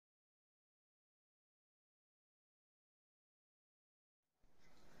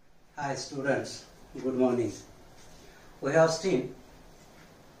Hi students, good morning. We have seen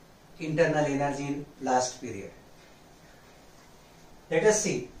internal energy in last period. Let us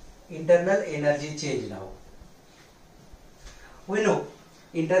see internal energy change now. We know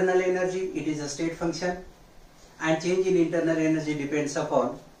internal energy, it is a state function, and change in internal energy depends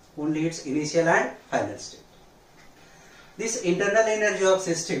upon only its initial and final state. This internal energy of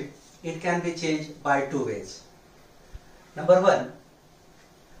system, it can be changed by two ways. Number one,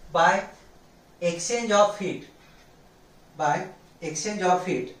 by exchange of heat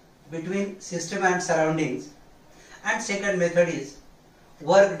between system and surroundings, and second method is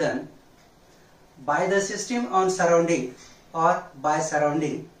work done by the system on surrounding or by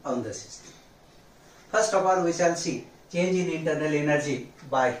surrounding on the system. First of all, we shall see change in internal energy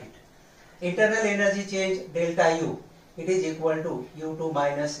by heat. Internal energy change delta U, it is equal to U2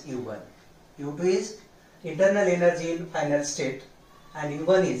 minus U1. U2 is internal energy in final state and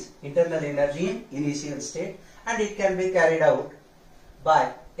U1 is internal energy in initial state, and it can be carried out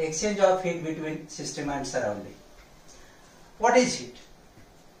by exchange of heat between system and surrounding. What is heat?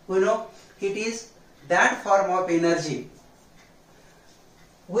 We know heat is that form of energy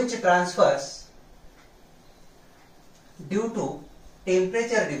which transfers due to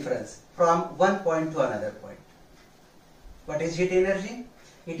temperature difference from one point to another point. What is heat energy?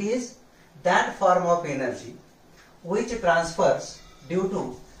 It is that form of energy which transfers due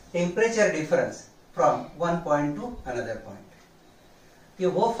to temperature difference from one point to another point. ये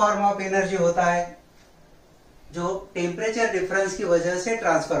वो form of energy होता है जो temperature difference की वजह से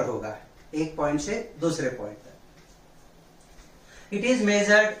transfer होगा एक पॉइंट से दूसरे पॉइंट तक. It is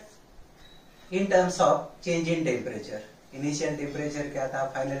measured in terms of change in temperature. Initial temperature क्या था,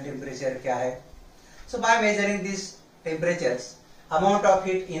 फाइनल टेम्परेचर क्या है. सो by measuring this temperatures, amount of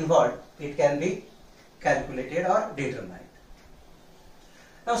heat involved, it can be calculated or determined.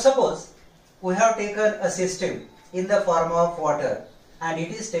 Now suppose we have taken a system in the form of water and it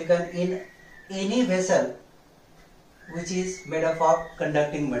is taken in any vessel which is made up of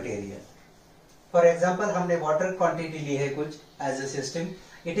conducting material. For example, हमने water quantity ली है कुछ as a system.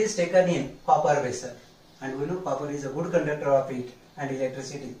 It is taken in copper vessel and we know copper is a good conductor of heat and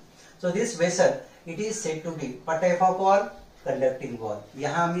electricity. So this vessel, it is said to be what type of wall? Conducting wall.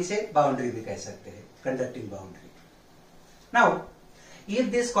 यहाँ हम इसे boundary भी कह सकते हैं, conducting boundary. Now, if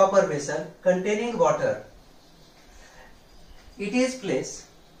this copper vessel containing water, it is placed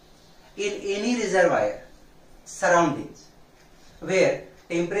in any reservoir surroundings where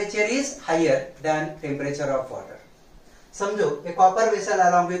temperature is higher than temperature of water. समझो एक copper vessel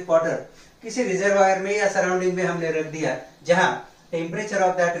along with water किसी reservoir में या surrounding में हमने रख दिया जहाँ temperature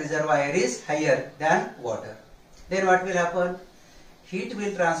of that reservoir is higher than water. Then what will happen? Heat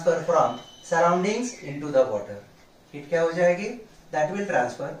will transfer from surroundings into the water. Heat क्या हो जाएगी? That will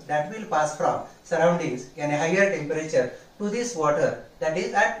transfer, that will pass from surroundings यानी higher temperature to this water that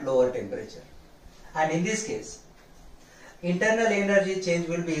is at lower temperature. And in this case, internal energy change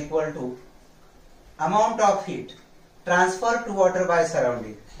will be equal to amount of heat transferred to water by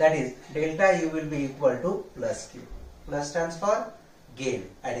surrounding. That is delta U will be equal to plus Q. Plus stands for gain,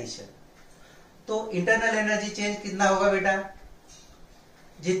 addition. तो internal energy change कितना होगा बेटा?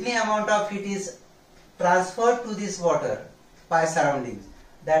 जितनी amount of heat is transferred to this water bye surroundings,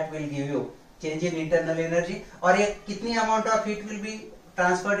 that will give you change in internal energy. और ये कितनी amount of heat will be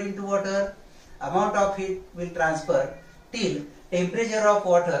transferred into water? Amount of heat will transfer till temperature of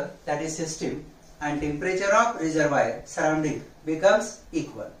water that is system and temperature of reservoir surrounding becomes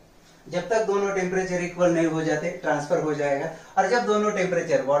equal. जब तक दोनों temperature equal नहीं हो जाते transfer हो जाएगा, और जब दोनों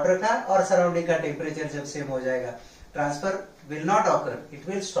टेम्परेचर वाटर का और सराउंडिंग का टेम्परेचर जब सेम हो जाएगा transfer will not occur, it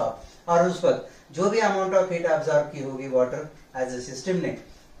will stop. और उस वक्त जो भी अमाउंट ऑफ हीट ऑब्जॉर्व की होगी वाटर एज अ सिस्टम ने,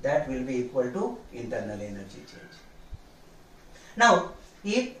 that will be equal to internal energy change. Now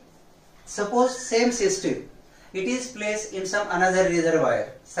if suppose same system it is placed in some another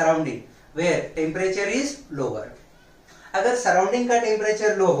reservoir surrounding where temperature is lower. अगर surrounding का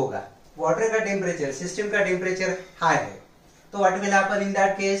temperature low होगा, water का temperature, system का temperature high है, तो what will happen in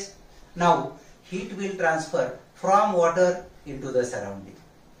that case? Now heat will transfer from water into the surrounding.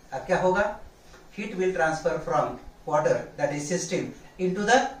 अब क्या होगा? Heat will transfer from water that is system into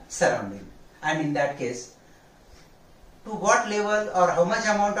the surrounding, and in that case to what level or how much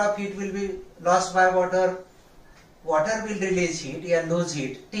amount of heat will be lost by water? Water will release heat or lose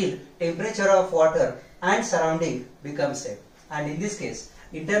heat till temperature of water and surrounding becomes same. And in this case,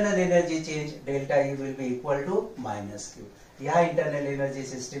 internal energy change delta U will be equal to minus Q. यहाँ internal energy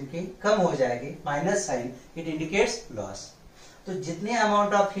system की कम हो जाएगी, minus sign it indicates loss. तो जितनी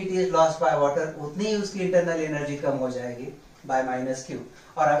amount of heat is lost by water उतनी ही उसकी internal energy कम हो जाएगी. बाय माइनस क्यू,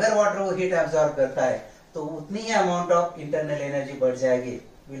 और अगर वाटर वो हीट एब्जॉर्ब करता है तो उतनी ही अमाउंट ऑफ इंटरनल एनर्जी बढ़ जाएगी,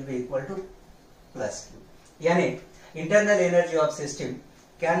 will be equal two plus Q. यानी internal energy of system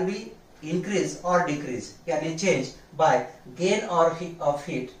can be increase or decrease, यानी change by gain or of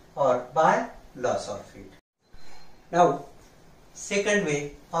heat or by loss of heat. Now, second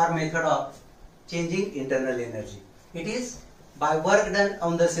way or method of changing internal energy, it is by work done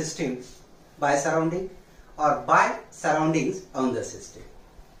on the system by surrounding or by surroundings on the system.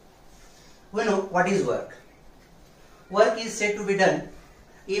 We know what is work. Work is said to be done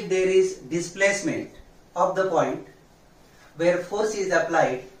if there is displacement of the point where force is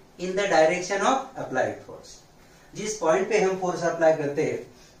applied in the direction of applied force. जिस point पे हम force apply करते हैं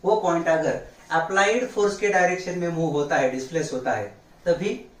वो point अगर applied force के direction में move होता है, डिस्प्लेस होता है,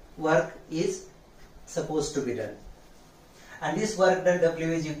 तभी work is suppose to be done, and this work done W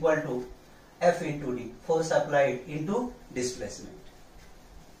is equal to F into D, force applied into displacement.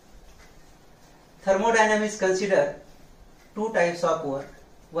 Thermodynamics consider two types of work.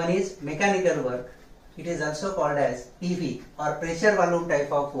 One is mechanical work. It is also called as PV or pressure volume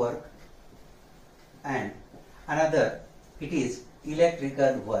type of work, and another it is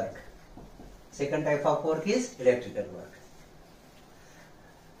electrical work. Second type of work is electrical work.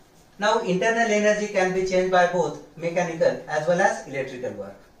 Now internal energy can be changed by both mechanical as well as electrical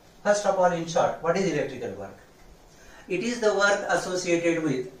work. First of all, in short, what is electrical work? It is the work associated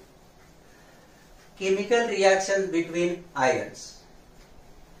with chemical reactions between ions.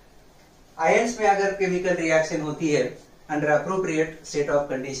 Ions में अगर chemical reaction होती है under appropriate set of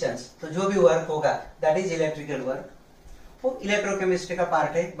conditions, तो जो भी work होगा that is electrical work. वो electrochemistry का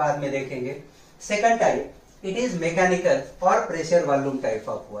पार्ट है, बाद में देखेंगे. Second type, it is mechanical और pressure volume type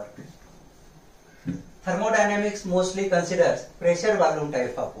of work. Thermodynamics mostly considers pressure volume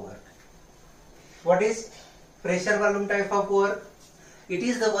type of work. What is pressure volume type of work? It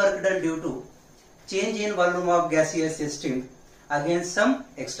is the work done due to change in volume of gaseous system against some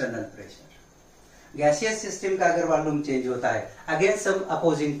external pressure. Gaseous system का अगर volume change होता है against some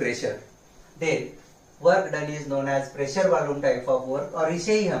opposing pressure, then work done is known as pressure volume type of work, और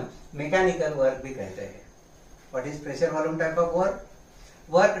इसे ही हम mechanical work भी कहते हैं. What is pressure volume type of work?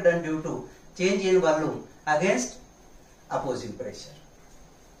 Work done due to change in volume against opposing pressure.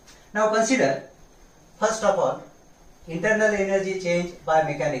 Now consider first of all internal energy change by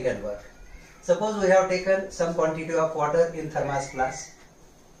mechanical work. Suppose we have taken some quantity of water in thermos flask.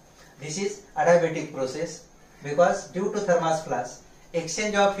 This is adiabatic process because due to thermos flask,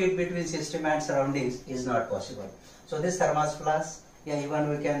 exchange of heat between system and surroundings is not possible. So this thermos flask, या even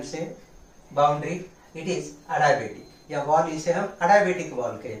we can say boundary, it is adiabatic. या wall इसे हम adiabatic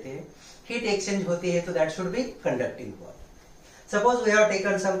wall कहते हैं. Heat exchange होती है तो that should be conducting wall. Suppose we have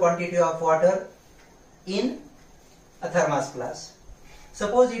taken some quantity of water in a thermos flask.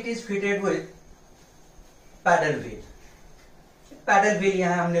 Suppose it is fitted with paddle wheel. Pedal wheel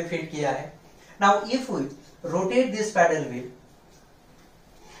यहां हमने fit किया है. Now if we rotate this pedal wheel,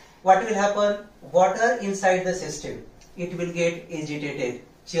 what will happen? Water inside the system, it will get agitated,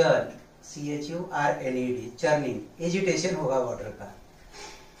 churn, CHURNED, churning, agitation होगा water का.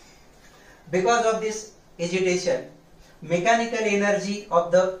 Because of this agitation, mechanical energy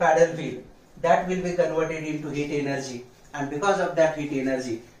of the pedal wheel that will be converted into heat energy, and because of that heat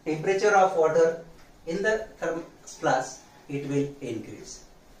energy, temperature of water in the thermos flask, it will increase.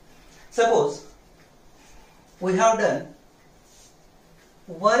 Suppose we have done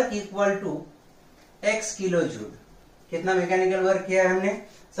work equal to x kilojoule. कितना mechanical work किया है हमने?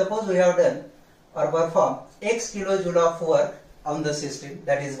 Suppose we have done or performed x kilojoule of work on the system,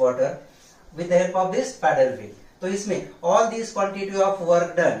 that is water, with the help of this paddle wheel. तो इसमें all these quantity of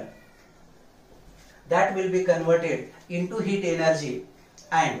work done, that will be converted into heat energy,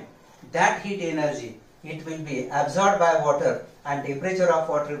 and that heat energy, it will be absorbed by water and temperature of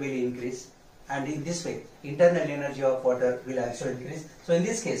water will increase, and in this way internal energy of water will also increase. So in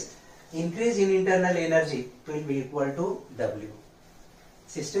this case, increase in internal energy will be equal to W.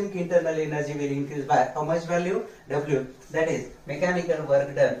 System की internal energy will increase by how much value? W. That is mechanical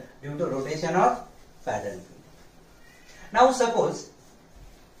work done due to rotation of paddle wheel. Now suppose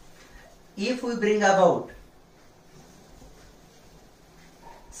if we bring about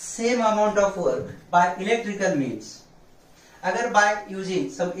same amount of work by electrical means, अगर by using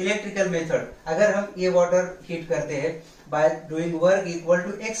some electrical method, अगर हम ये water heat करते हैं by doing work equal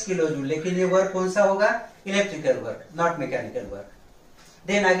to x kilojoule, लेकिन ये work कौन सा होगा? Electrical work, not mechanical work.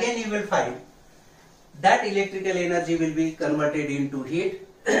 Then again you will find that electrical energy will be converted into heat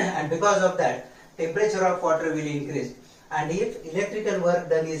and because of that temperature of water will increase. And if electrical work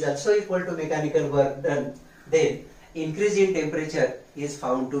done is also equal to mechanical work done, then increase in temperature is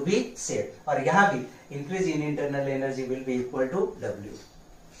found to be same. और यहाँ भी increase in internal energy will be equal to W.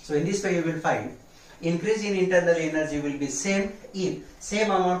 So in this way you will find increase in internal energy will be same if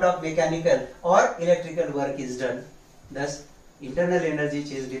same amount of mechanical or electrical work is done. Thus internal energy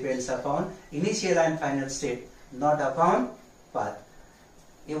change depends upon initial and final state, not upon path.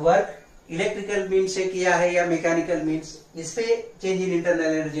 ये work electrical means से किया है या mechanical means, इस पे change in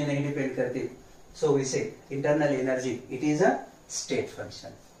internal energy नहीं depend करती. So we से internal energy it is a state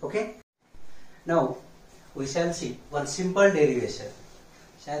function. Okay, now we shall C one simple derivation.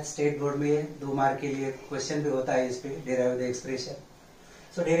 शायद स्टेट बोर्ड में 2 मार्क के लिए क्वेश्चन भी होता है इस पे, derive the expression.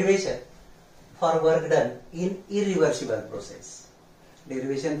 So derivation for work done in irreversible process.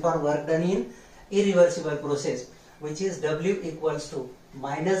 Derivation for work done in irreversible process which is W equals to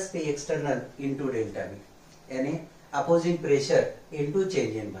minus P external into delta V, यानी opposing pressure into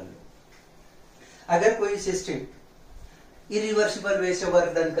change in value. अगर कोई system irreversible way से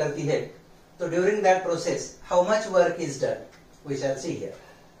work done करती है तो during that process how much work is done we shall see here.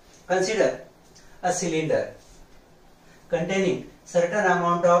 Consider a cylinder containing certain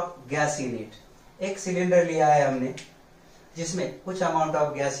amount of gas in it. एक cylinder लिया है हमने जिसमें कुछ amount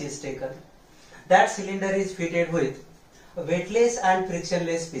of gas is taken. That cylinder is fitted with weightless and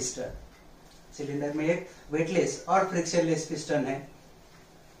frictionless piston. Cylinder में एक weightless और frictionless piston है.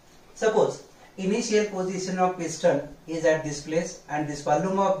 Suppose initial position of piston is at this place and this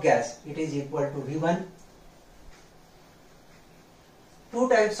volume of gas it is equal to V1. Two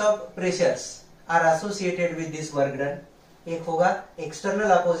types of pressures are associated with this work done. एक होगा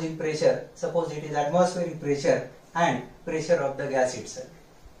external opposing pressure, suppose it is atmospheric pressure and pressure of the gas itself.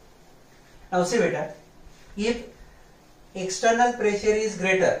 Now see beta, if external pressure is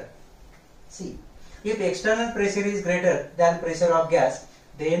greater, see if external pressure is greater than pressure of gas,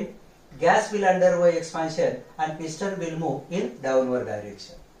 then gas will undergo expansion and piston will move in downward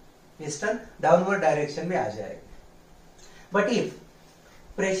direction. Piston downward direction में आ जाएगा. But if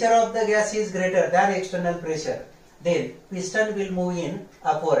pressure of the gas is greater than external pressure, then piston will move in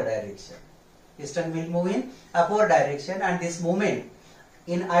upward direction. Piston will move in upward direction and this movement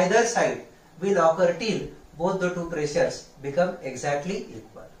in either side will occur till both the two pressures become exactly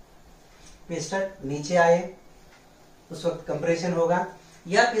equal. Piston नीचे आए उस वक्त compression होगा,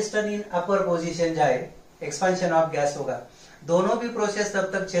 या piston इन अपर position जाए expansion of gas होगा. दोनों भी प्रोसेस तब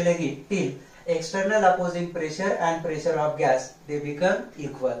तक चलेगी till external opposing pressure and pressure of gas they become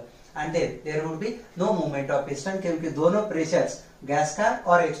equal and then there would be no movement of piston, क्योंकि दोनों प्रेशर्स गैस का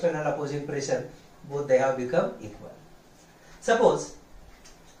और external opposing pressure both they have become equal. Suppose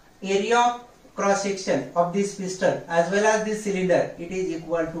area of cross section of this piston as well as this cylinder it is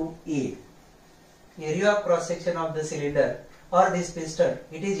equal to A. Area of cross section of the cylinder or this piston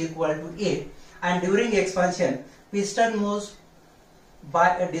it is equal to A, and during expansion piston moves by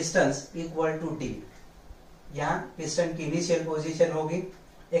a distance equal to D. यहाँ piston की initial position होगी,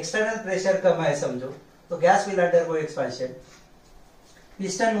 external pressure कम है समझो, तो gas will undergo expansion,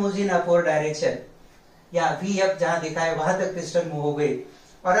 piston moves in upward direction, या VF जहाँ दिखा है वहां तक piston move हो गई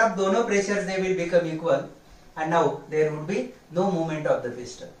और अब दोनों pressures they will become equal and now there would be no movement of the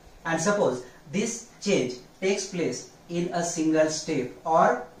piston. And suppose this change takes place in a single step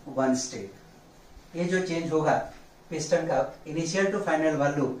और वन स्टेप. ये जो चेंज होगा पिस्टन का initial to final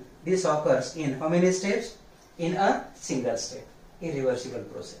value, this occurs in how many steps? In a single step, irreversible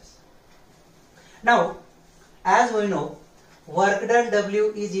process. Now as we know work done W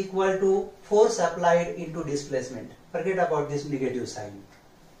is equal to force applied into displacement. Forget about this negative sign.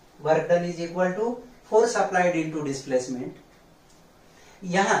 Work done is equal to force applied into displacement.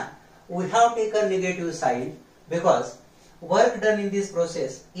 यहाँ we have taken negative sign because work done in this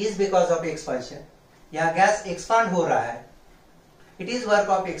process is because of expansion. यहाँ gas expand हो रहा है, it is work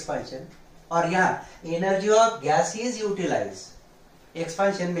of expansion. और यहाँ energy of gas is utilized.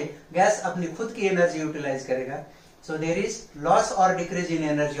 Expansion में gas अपनी खुद की energy utilize करेगा. So there is loss or decrease in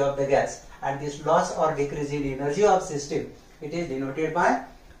energy of the gas, and this loss or decrease in energy of system it is denoted by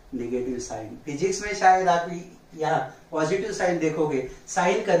negative sign. Physics में शायद आप यहाँ positive sign देखोगे,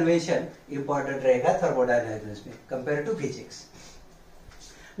 sign convention important रहेगा thermodynamics में compare to physics.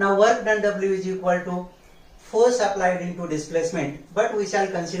 Now work done W is equal to force applied into displacement, but we shall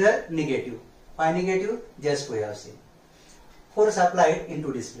consider negative. Why negative? Just we have seen. Force applied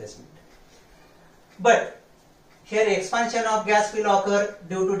into displacement. But here expansion of gas will occur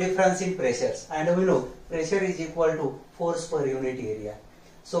due to difference in pressures, and we know pressure is equal to force per unit area.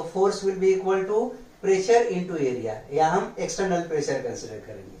 So force will be equal to pressure into area. यहाँ हम external pressure consider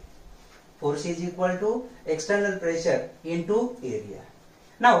करेंगे. Force is equal to external pressure into area.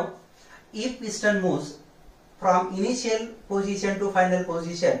 Now if piston moves from initial position to final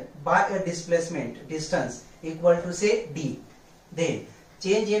position by a displacement distance equal to say d, then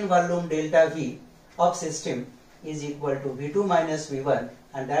change in volume delta V of system is equal to V2 minus V1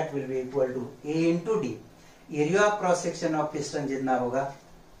 and that will be equal to A into D. Area of cross section of piston जितना होगा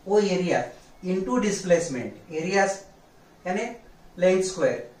वो area into displacement, areas यानी length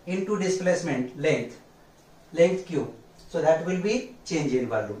square into displacement length cube. So that will be change in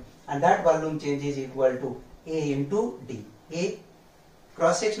volume and that volume change is equal to A into D. A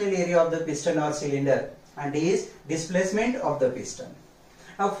cross sectional area of the piston or cylinder and D is displacement of the piston.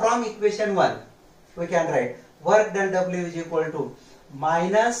 Now from equation 1 we can write work done W is equal to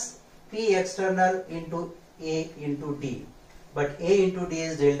minus P external into A into D, but A into D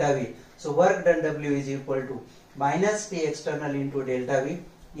is delta V, so work done W is equal to minus P external into delta V.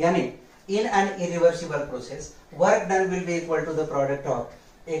 Yani in an irreversible process work done will be equal to the product of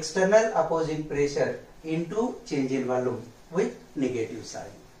external opposing pressure into change in volume with negative sign.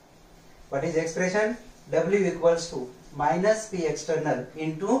 What is expression? W equals to minus P external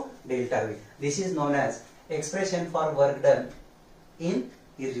into delta V. This is known as expression for work done in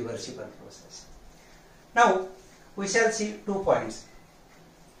irreversible process. Now we shall see 2 points.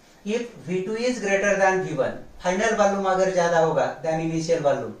 If V2 is greater than V1, final volume अगर ज्यादा होगा than initial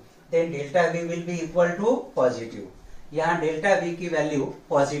volume, then delta V will be equal to positive. यहाँ delta V की value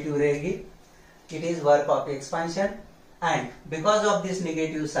positive रहेगी. It is work of expansion and because of this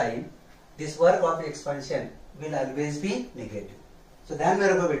negative sign, this work of expansion will always be negative. So ध्यान में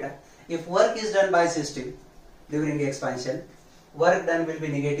रखो बेटा, if work is done by system during expansion, work done will be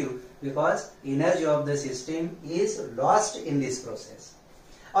negative because energy of the system is lost in this process.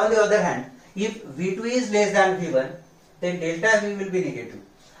 On the other hand, if V2 is less than V1, then delta V will be negative.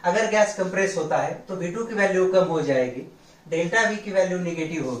 अगर gas compress होता है तो V2 की value कम हो जाएगी, delta V की value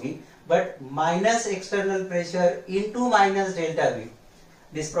negative होगी, but minus external pressure into minus delta V,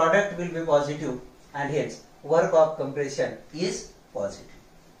 this product will be positive and hence work of compression is positive.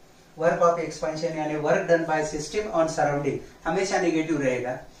 Work of expansion यानी work done by system on surrounding हमेशा negative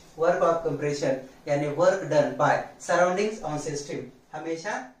रहेगा. Work of compression यानी work done by surroundings on system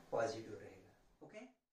हमेशा positive.